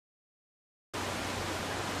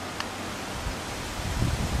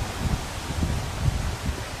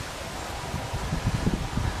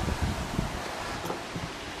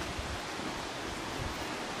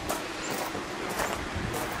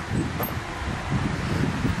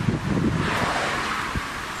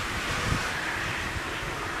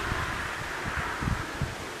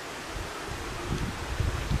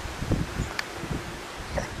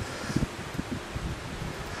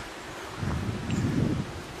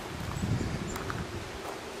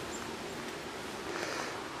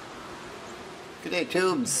G'day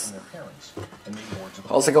Tubes.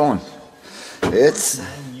 How's it going? It's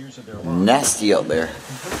nasty out there.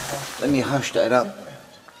 Let me hush that up.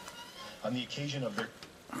 On the occasion of their...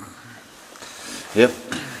 Yep.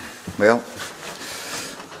 Well,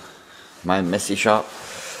 my messy shop.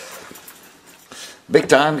 Big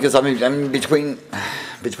time because I'm in between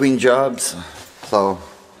jobs. So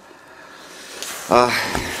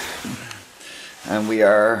and we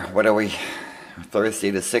are, what are we? Thursday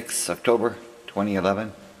the 6th October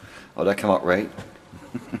 2011. Oh, that come out right.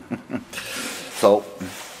 So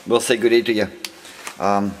we'll say good day to you.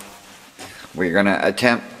 We're gonna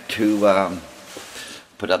attempt to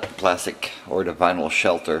put up the plastic or the vinyl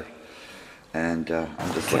shelter, and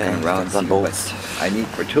I'm just looking around on bolts I need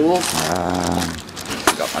for tools.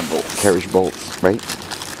 Got my bolts, carriage bolts, right?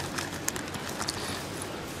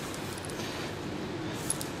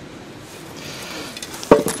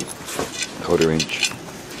 Quarter inch.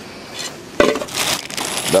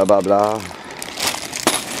 Blah blah blah.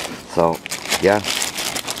 So yeah,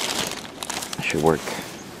 I should work.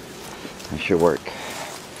 I should work.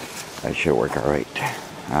 I should work all right.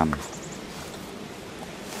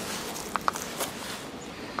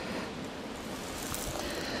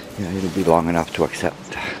 Yeah, it'll be long enough to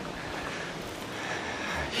accept.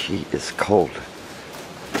 She is cold,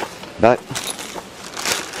 but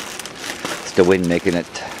it's the wind making it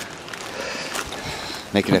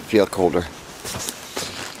feel colder.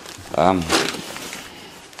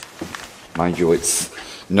 Mind you, it's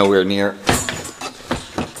nowhere near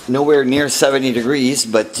 70 degrees,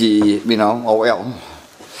 but you know, oh well.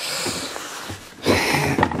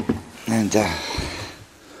 And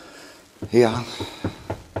yeah,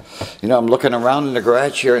 you know, I'm looking around in the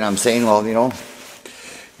garage here and I'm saying, well, you know,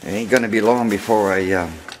 it ain't gonna be long before I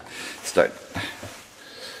start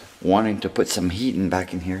wanting to put some heating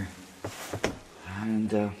back in here.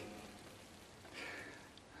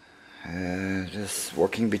 And just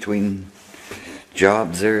working between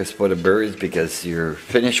jobs there is for the birds, because you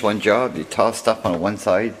finish one job, you toss stuff on one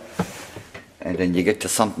side, and then you get to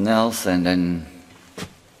something else, and then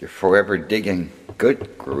you're forever digging.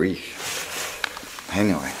 Good grief.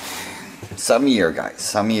 Anyway, some year, guys,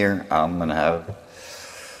 some year I'm gonna have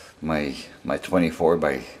my 24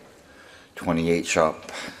 by 28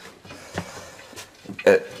 shop.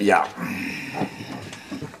 Yeah.